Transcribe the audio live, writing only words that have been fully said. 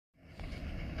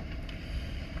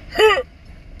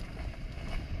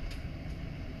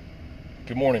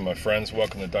Good morning, my friends.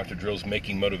 Welcome to Dr. Drill's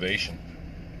Making Motivation.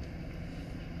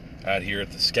 Out here at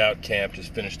the Scout Camp,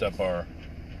 just finished up our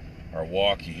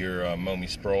walk. You hear Momi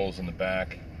Sproles in the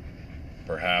back,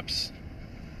 perhaps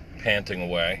panting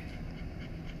away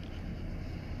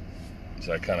as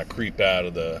I kind of creep out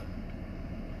of the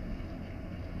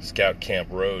Scout Camp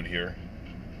Road here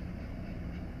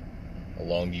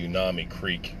along Unami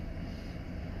Creek.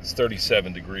 It's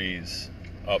 37 degrees,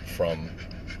 up from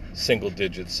single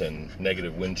digits and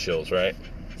negative wind chills, right?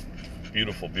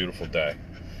 Beautiful, beautiful day.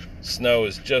 Snow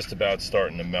is just about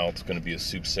starting to melt. It's going to be a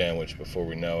soup sandwich before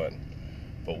we know it.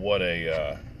 But what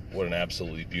an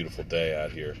absolutely beautiful day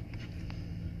out here.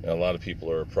 Now, a lot of people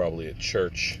are probably at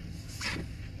church,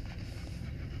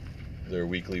 their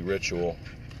weekly ritual,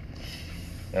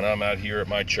 and I'm out here at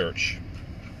my church,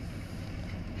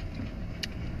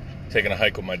 taking a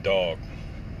hike with my dog.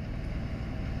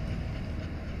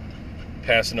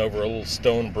 Passing over a little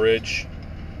stone bridge,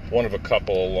 one of a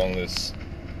couple along this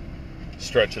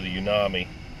stretch of the Unami.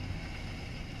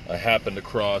 I happened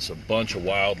across a bunch of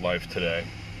wildlife today.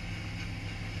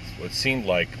 What seemed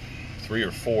like 3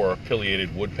 or 4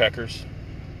 pileated woodpeckers.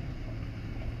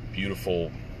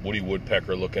 Beautiful woody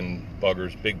woodpecker looking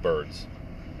buggers, big birds.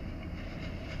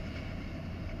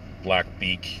 Black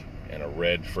beak and a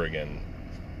red friggin',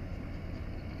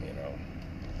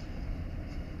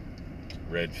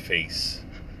 red face,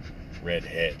 red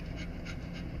head,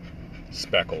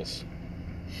 speckles.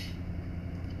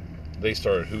 They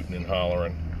started hooting and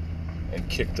hollering and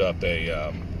kicked up a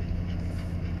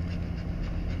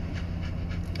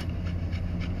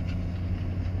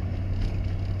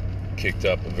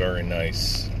very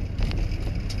nice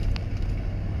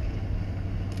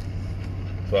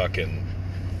fucking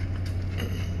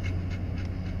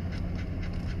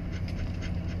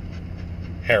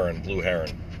heron, blue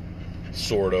heron.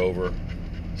 Soared over,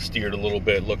 steered a little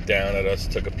bit, looked down at us,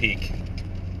 took a peek,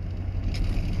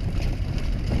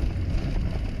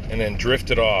 and then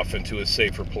drifted off into a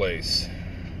safer place.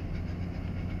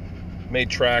 Made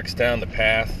tracks down the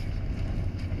path,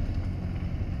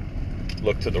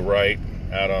 looked to the right,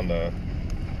 out on the,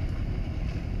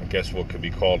 I guess what could be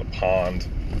called a pond,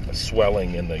 a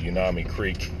swelling in the Unami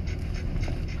Creek.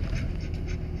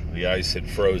 The ice had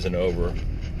frozen over.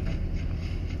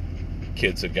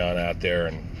 Kids had gone out there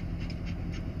and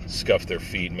scuffed their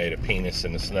feet and made a penis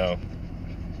in the snow.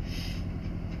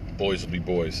 Boys will be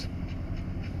boys.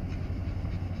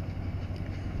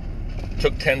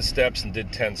 Took 10 steps and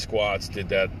did 10 squats. Did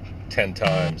that 10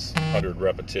 times, 100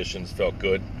 repetitions. Felt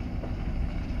good.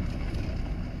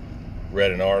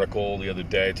 Read an article the other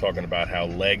day talking about how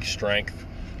leg strength,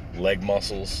 leg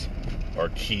muscles are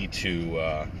key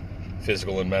to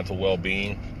physical and mental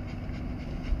well-being.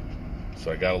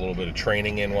 So I got a little bit of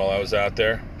training in while I was out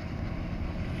there.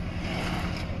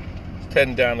 Just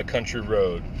heading down the country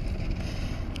road.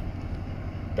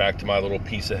 Back to my little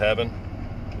piece of heaven,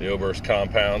 the Oberst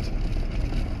compound.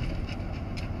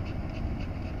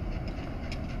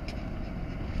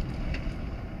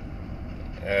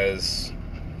 As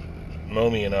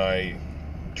Momi and I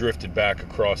drifted back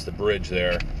across the bridge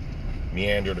there,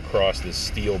 meandered across this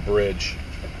steel bridge,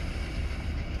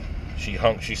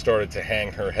 she started to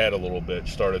hang her head a little bit,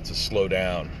 started to slow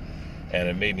down, and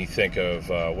it made me think of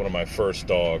one of my first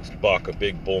dogs, Buck, a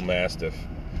big bull mastiff,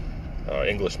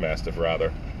 English mastiff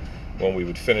rather. When we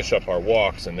would finish up our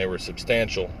walks and they were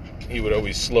substantial, he would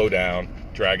always slow down,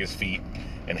 drag his feet,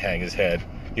 and hang his head.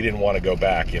 He didn't want to go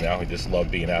back, he just loved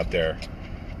being out there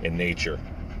in nature.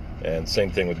 And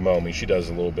same thing with Momi, she does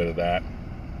a little bit of that.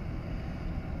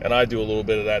 And I do a little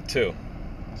bit of that too,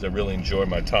 because I really enjoy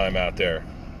my time out there.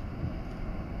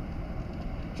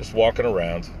 Just walking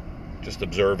around, just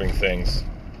observing things.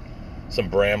 Some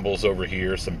brambles over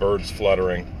here, some birds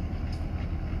fluttering,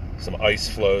 some ice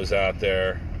floes out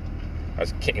there. I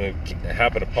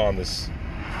happened upon this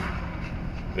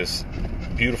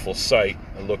beautiful sight.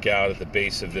 I look out at the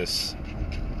base of this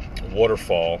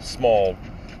waterfall, small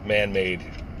man-made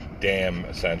dam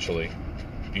essentially.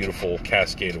 Beautiful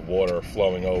cascade of water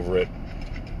flowing over it,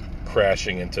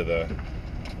 crashing into the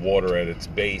water at its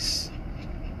base.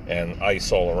 And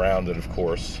ice all around it, of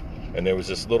course. And there was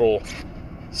this little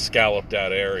scalloped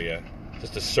out area,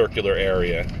 just a circular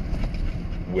area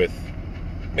with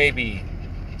maybe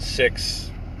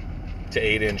 6 to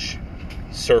 8 inch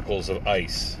circles of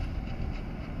ice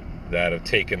that have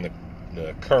taken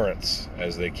the currents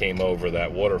as they came over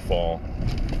that waterfall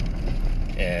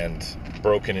and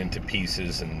broken into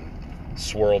pieces and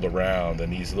swirled around,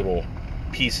 and these little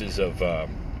pieces of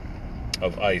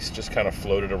ice just kind of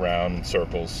floated around in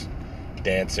circles,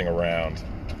 dancing around,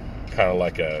 kind of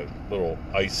like a little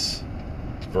ice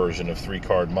version of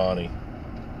 3-card Monte.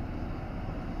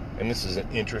 And this is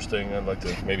interesting. I'd like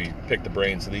to maybe pick the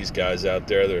brains of these guys out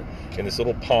there. They're in this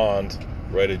little pond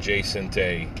right adjacent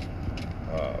a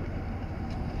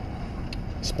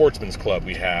sportsman's club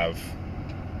we have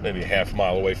maybe a half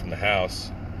mile away from the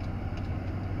house.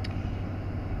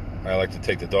 I like to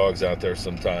take the dogs out there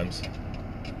sometimes.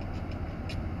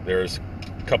 There's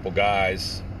a couple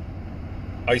guys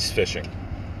ice fishing.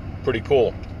 Pretty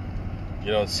cool.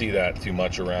 You don't see that too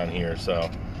much around here,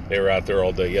 so they were out there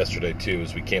all day yesterday too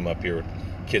as we came up here,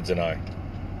 kids and I.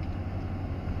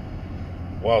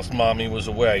 Whilst Mommy was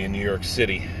away in New York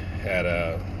City at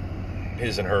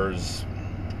his and hers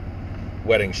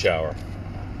wedding shower.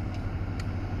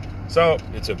 So,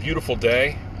 it's a beautiful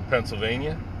day in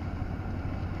Pennsylvania.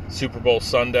 Super Bowl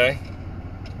Sunday.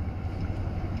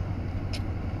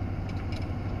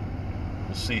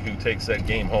 We'll see who takes that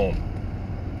game home.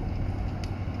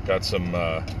 Got some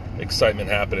excitement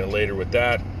happening later with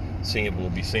that. We'll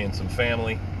be seeing some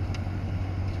family.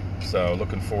 So,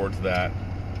 looking forward to that.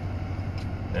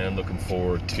 And looking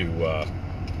forward to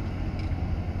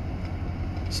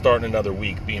starting another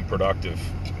week being productive.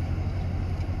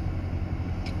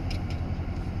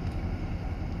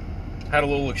 Had a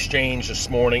little exchange this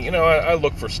morning. You know, I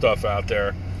look for stuff out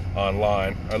there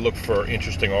online. I look for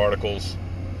interesting articles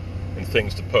and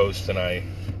things to post, and I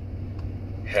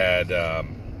had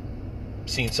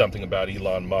seen something about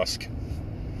Elon Musk,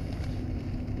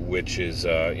 which is,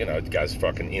 the guy's a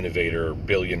fucking innovator,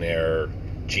 billionaire,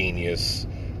 genius.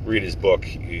 Read his book.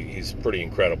 He's a pretty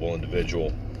incredible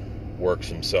individual. Works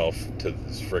himself to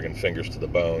his friggin' fingers to the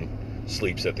bone.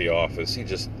 Sleeps at the office. He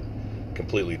just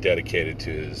completely dedicated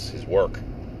to his work.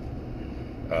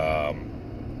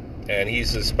 And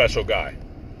he's a special guy.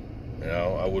 You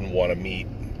know, I wouldn't want to meet,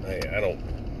 I don't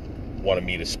want to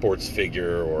meet a sports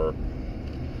figure or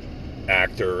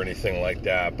actor or anything like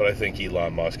that, but I think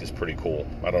Elon Musk is pretty cool.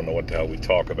 I don't know what the hell we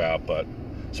talk about, but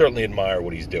certainly admire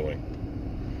what he's doing.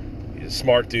 He's a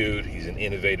smart dude. He's an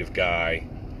innovative guy.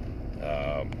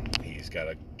 He's got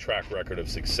a track record of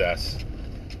success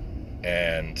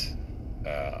and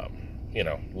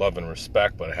love and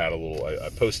respect. But I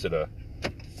posted a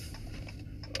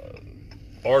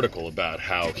article about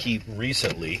how he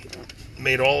recently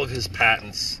made all of his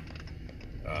patents,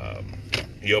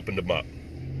 he opened them up.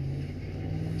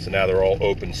 So now they're all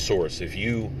open source. If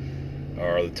you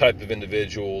are the type of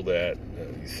individual that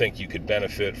you think you could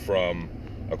benefit from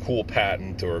a cool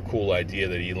patent or a cool idea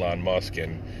that Elon Musk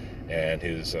and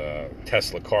his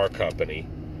Tesla car company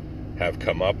have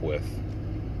come up with,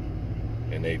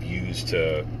 and they've used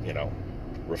to,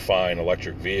 refine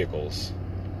electric vehicles,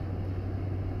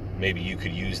 maybe you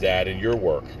could use that in your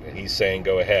work. And he's saying,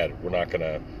 go ahead. We're not going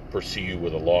to pursue you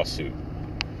with a lawsuit.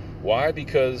 Why?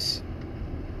 Because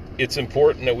it's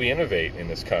important that we innovate in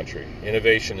this country.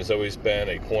 Innovation has always been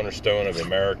a cornerstone of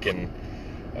American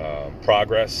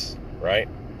progress, right?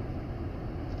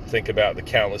 Think about the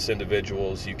countless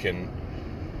individuals you can,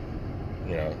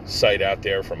 cite out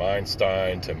there, from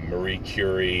Einstein to Marie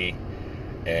Curie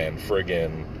and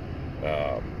friggin'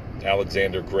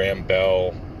 Alexander Graham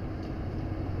Bell,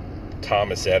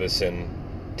 Thomas Edison,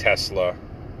 Tesla.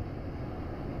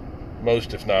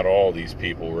 Most, if not all, of these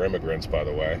people were immigrants, by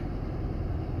the way.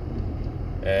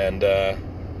 And, they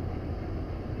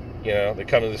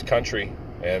come to this country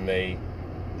and they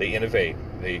innovate.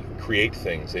 They create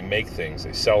things. They make things.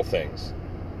 They sell things.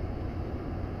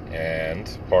 And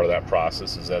part of that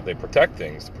process is that they protect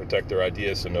things, protect their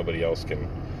ideas so nobody else can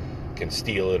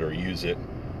steal it or use it.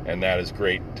 And that is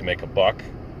great to make a buck.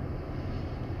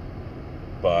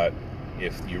 But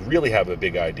if you really have a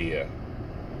big idea,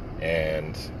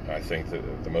 and I think that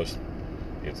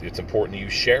it's important that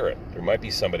you share it. There might be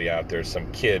somebody out there,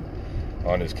 some kid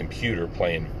on his computer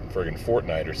playing friggin'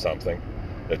 Fortnite or something,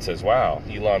 that says, wow,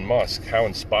 Elon Musk, how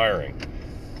inspiring.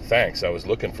 Thanks, I was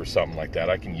looking for something like that.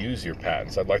 I can use your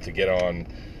patents. I'd like to get on,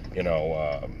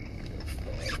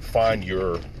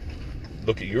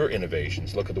 look at your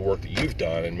innovations, look at the work that you've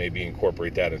done, and maybe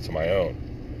incorporate that into my own.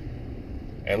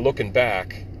 And looking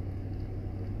back,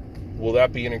 will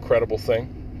that be an incredible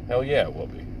thing? Hell yeah, it will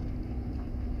be.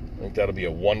 I think that'll be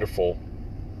a wonderful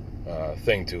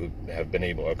thing to have been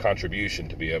a contribution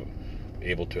to be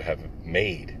able to have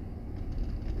made.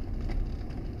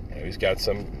 He's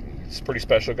a pretty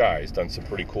special guy. He's done some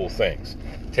pretty cool things.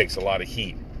 Takes a lot of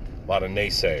heat, a lot of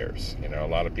naysayers, a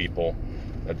lot of people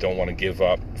that don't want to give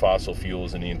up fossil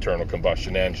fuels in the internal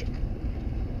combustion engine.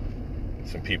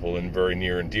 Some people very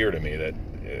near and dear to me that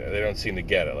they don't seem to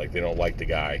get it. Like, they don't like the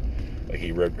guy. Like,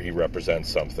 he represents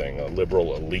something, a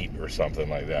liberal elite or something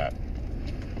like that.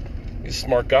 He's a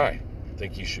smart guy. I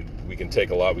think we can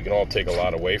all take a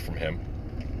lot away from him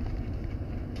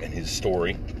and his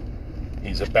story.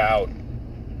 He's about,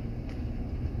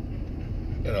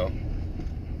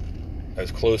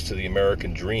 as close to the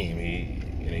American dream.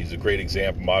 He's a great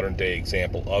example, modern day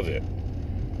example of it.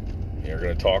 You're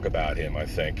going to talk about him, I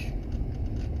think,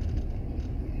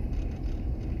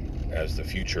 as the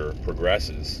future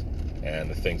progresses, and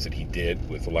the things that he did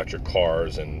with electric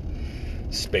cars and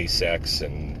SpaceX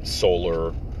and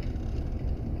solar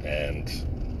and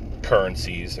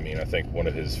currencies. I mean, I think one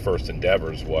of his first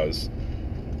endeavors was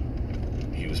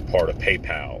he was part of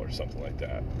PayPal or something like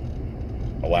that.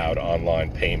 Allowed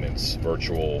online payments,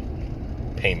 virtual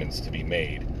payments to be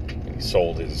made. And he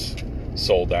sold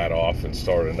that off and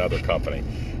started another company.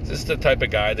 This is the type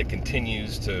of guy that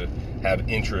continues to have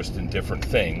interest in different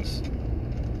things.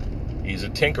 He's a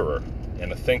tinkerer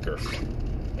and a thinker.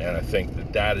 And I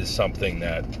think that is something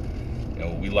that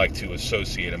we like to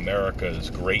associate America's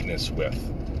greatness with,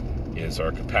 is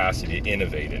our capacity to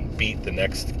innovate and beat the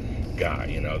next guy,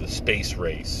 the space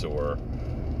race or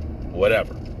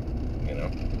whatever,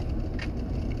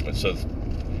 And so,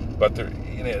 but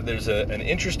there's an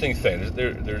interesting thing.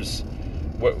 There's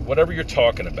whatever you're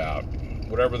talking about,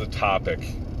 whatever the topic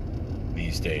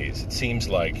these days, it seems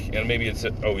like, and maybe it's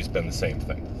always been the same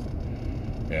thing.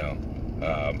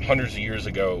 Hundreds of years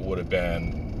ago, it would have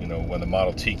been, when the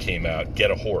Model T came out,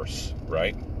 get a horse,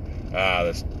 right?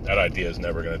 That idea is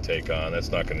never going to take on. That's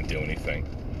not going to do anything.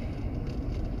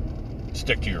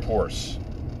 Stick to your horse.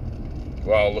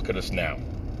 Well, look at us now.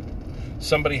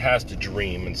 Somebody has to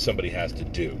dream and somebody has to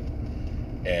do.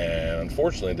 And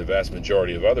unfortunately, the vast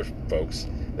majority of other folks,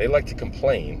 they like to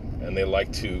complain and they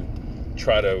like to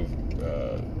try to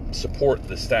support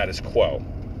the status quo,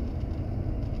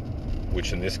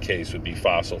 which in this case would be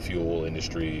fossil fuel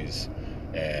industries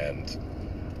and,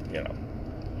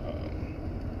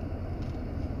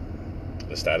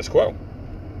 the status quo.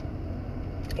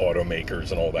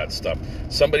 Automakers and all that stuff.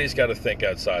 Somebody's got to think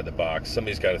outside the box.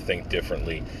 Somebody's got to think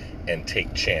differently and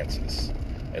take chances.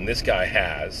 And this guy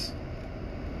has,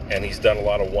 and he's done a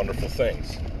lot of wonderful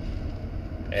things.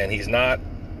 And he's not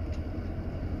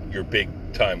your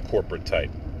big-time corporate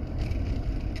type.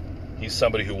 He's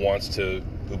somebody who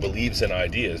believes in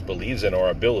ideas, believes in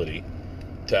our ability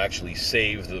to actually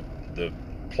save the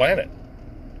planet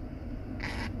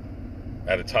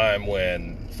at a time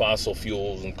when fossil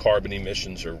fuels and carbon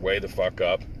emissions are way the fuck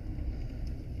up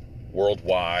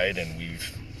worldwide, and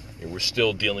we're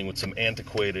still dealing with some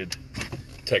antiquated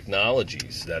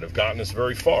technologies that have gotten us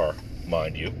very far,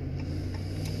 mind you.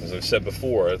 As I've said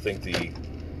before, I think the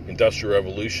Industrial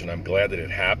Revolution, I'm glad that it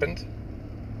happened,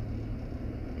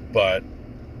 but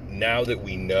now that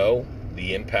we know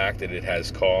the impact that it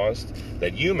has caused,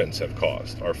 that humans have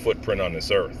caused, our footprint on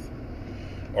this earth,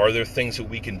 are there things that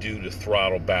we can do to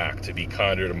throttle back, to be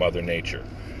kinder to Mother Nature?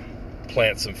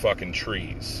 Plant some fucking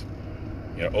trees.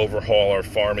 Overhaul our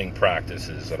farming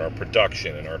practices and our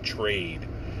production and our trade.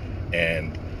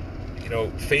 And,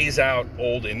 phase out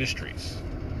old industries.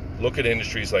 Look at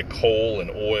industries like coal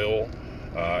and oil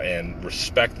and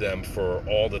respect them for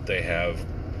all that they have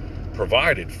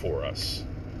provided for us.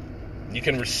 You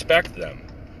can respect them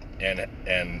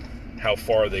and how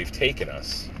far they've taken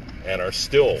us and are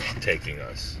still taking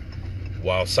us,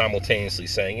 while simultaneously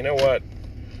saying, you know what,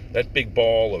 that big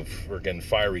ball of friggin'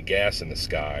 fiery gas in the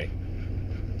sky,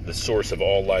 the source of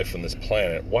all life on this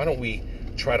planet, why don't we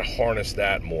try to harness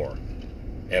that more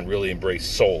and really embrace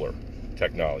solar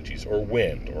technologies or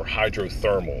wind or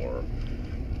hydrothermal or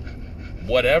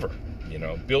whatever,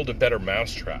 build a better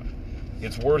mousetrap.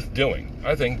 It's worth doing.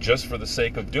 I think just for the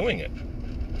sake of doing it,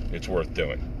 it's worth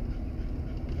doing.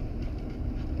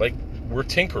 Like, we're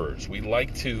tinkerers. We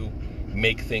like to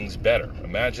make things better.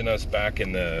 Imagine us back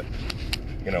in the,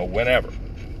 whenever,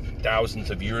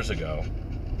 thousands of years ago,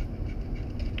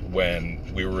 when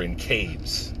we were in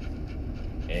caves.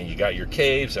 And you got your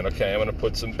caves, and okay, I'm going to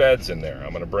put some beds in there. I'm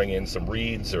going to bring in some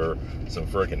reeds or some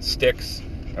freaking sticks.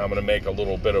 I'm going to make a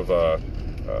little bit of a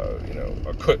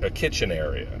kitchen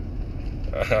area.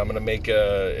 I'm going to make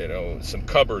some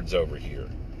cupboards over here.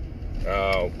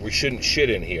 We shouldn't shit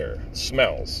in here. It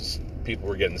smells. People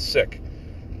were getting sick.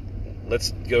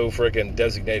 Let's go freaking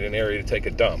designate an area to take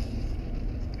a dump.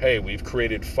 Hey, we've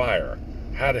created fire.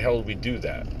 How the hell did we do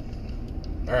that?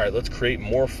 All right, let's create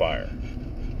more fire.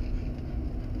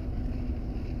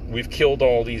 We've killed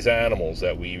all these animals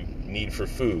that we need for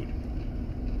food.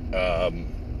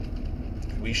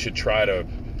 We should try to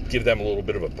give them a little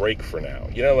bit of a break for now.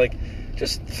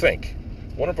 Just think.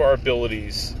 One of our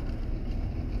abilities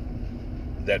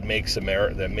that makes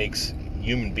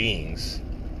human beings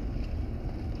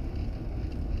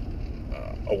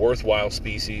a worthwhile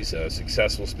species, a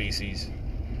successful species,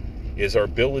 is our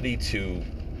ability to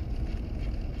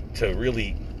to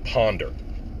really ponder,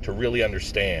 to really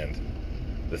understand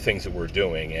the things that we're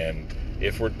doing. And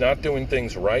if we're not doing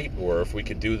things right, or if we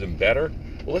could do them better,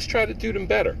 well, let's try to do them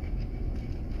better.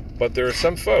 But there are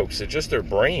some folks, it's just their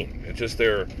brain. It's just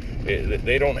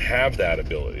they don't have that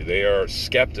ability. They are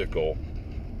skeptical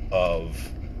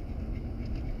of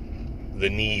the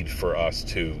need for us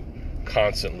to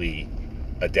constantly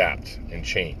adapt and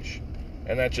change.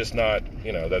 And that's just not,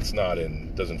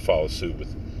 doesn't follow suit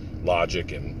with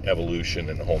logic and evolution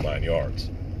and the whole 9 yards.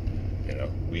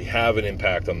 We have an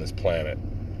impact on this planet,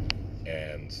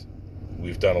 and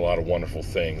we've done a lot of wonderful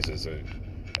things as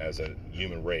a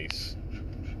human race.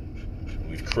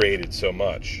 We've created so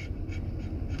much.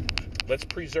 Let's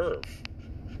preserve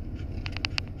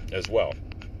as well.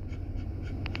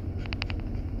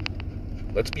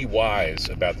 Let's be wise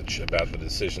about the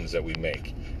decisions that we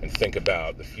make and think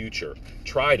about the future.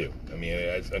 Try to.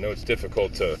 I know it's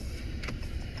difficult to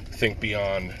think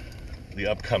beyond the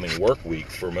upcoming work week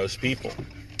for most people.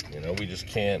 We just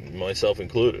can't, myself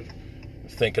included.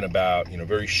 Thinking about,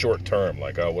 very short term,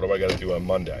 like, oh, what do I got to do on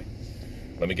Monday?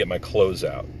 Let me get my clothes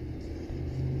out.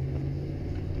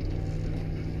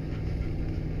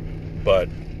 But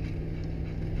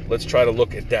let's try to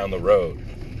look down the road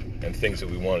and things that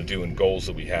we want to do and goals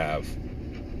that we have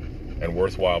and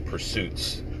worthwhile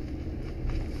pursuits.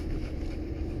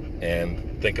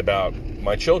 And think about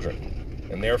my children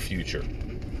and their future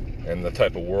and the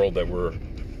type of world that we're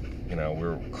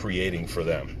creating for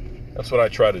them. That's what I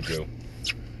try to do.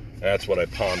 That's what I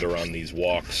ponder on these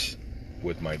walks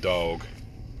with my dog.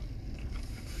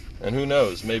 And who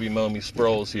knows, maybe Mommy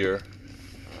Sproul's here.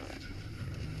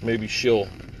 Maybe she'll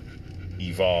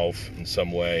evolve in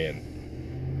some way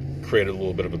and create a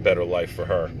little bit of a better life for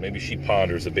her. Maybe she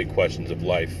ponders the big questions of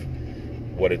life,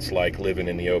 what it's like living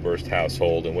in the Oberst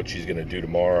household, and what she's going to do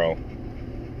tomorrow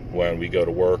when we go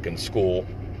to work and school.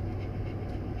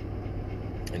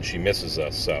 And she misses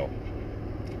us, so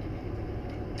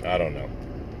I don't know.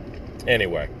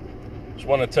 Anyway, just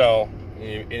want to tell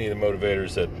any of the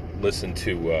motivators that listen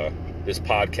to this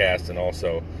podcast and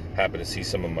also happen to see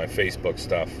some of my Facebook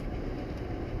stuff.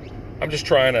 I'm just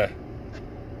trying to.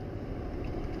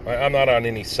 I'm not on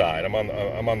any side. I'm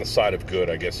on the side of good,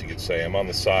 I guess you could say. I'm on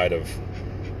the side of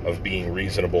being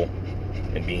reasonable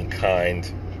and being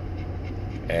kind.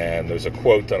 And there's a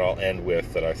quote that I'll end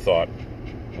with that I thought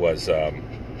was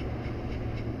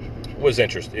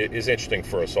interesting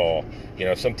for us all.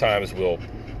 Sometimes we'll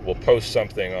post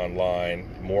something online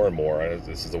more and more.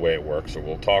 This is the way it works. Or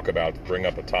we'll bring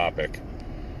up a topic,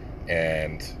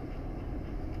 and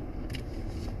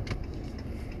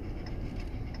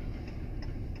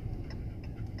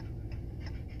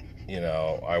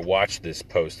I watched this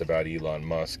post about Elon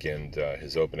Musk and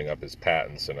his opening up his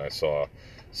patents, and I saw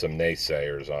some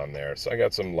naysayers on there. So I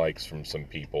got some likes from some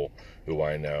people who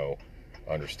I know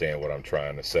understand what I'm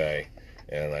trying to say,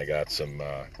 and I got some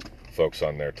folks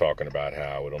on there talking about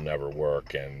how it'll never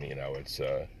work, and it's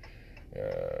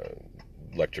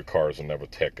electric cars will never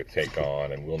take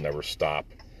on, and we'll never stop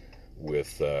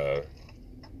with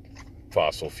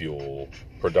fossil fuel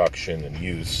production and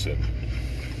use, and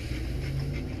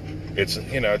it's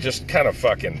just kind of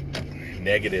fucking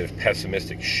negative,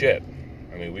 pessimistic shit.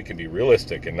 We can be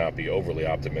realistic and not be overly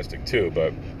optimistic too,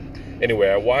 but anyway,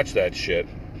 I watched that shit,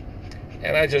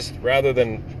 and I just, rather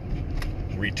than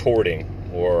retorting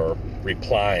or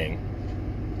replying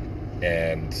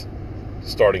and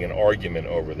starting an argument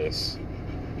over this,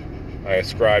 I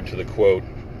ascribe to the quote,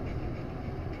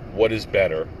 what is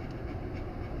better,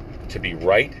 to be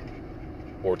right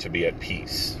or to be at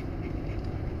peace?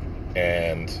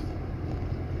 And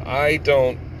I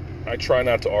try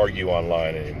not to argue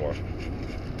online anymore.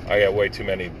 I got way too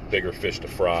many bigger fish to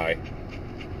fry.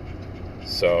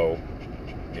 So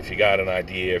if you got an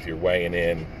idea, if you're weighing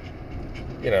in,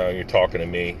 you're talking to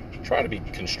me, try to be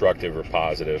constructive or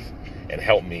positive and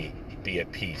help me be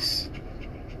at peace.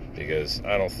 Because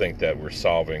I don't think that we're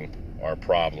solving our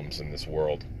problems in this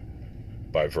world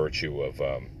by virtue of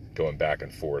going back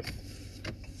and forth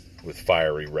with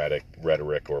fiery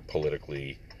rhetoric or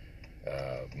politically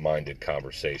minded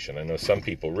conversation. I know some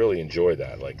people really enjoy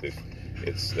that. Like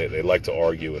they like to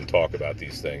argue and talk about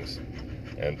these things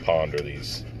and ponder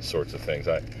these sorts of things.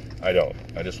 I don't.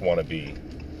 I just want to be.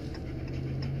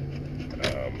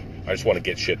 I just want to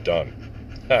get shit done.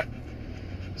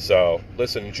 So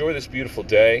listen, enjoy this beautiful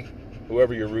day.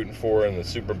 Whoever you're rooting for in the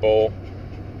Super Bowl,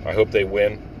 I hope they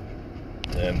win,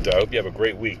 and I hope you have a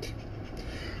great week.